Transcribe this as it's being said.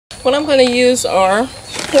What I'm going to use are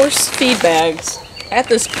horse feed bags. I have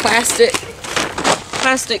this plastic.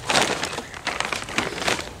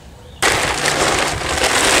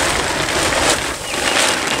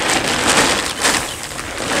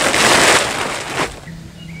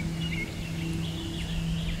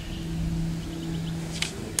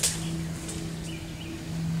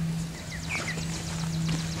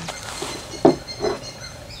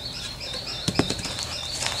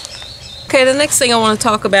 Okay, the next thing I want to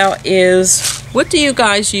talk about is, what do you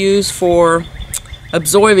guys use for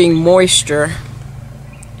absorbing moisture?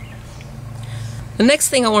 The next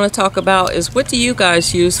thing I want to talk about is, what do you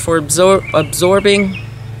guys use for absorbing?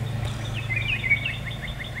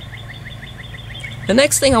 The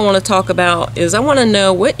next thing I want to talk about is, I want to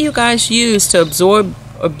know what you guys use to absorb.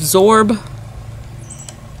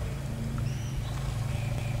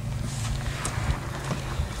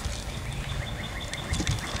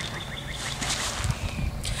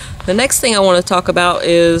 The next thing I want to talk about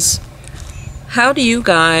is, how do you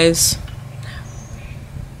guys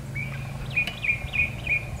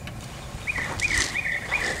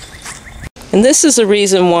and this is the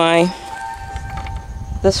reason why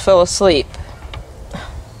this fell asleep.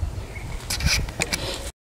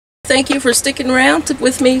 Thank you for sticking around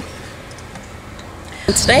with me.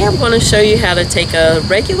 And today I'm going to show you how to take a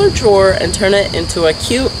regular drawer and turn it into a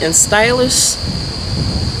cute and stylish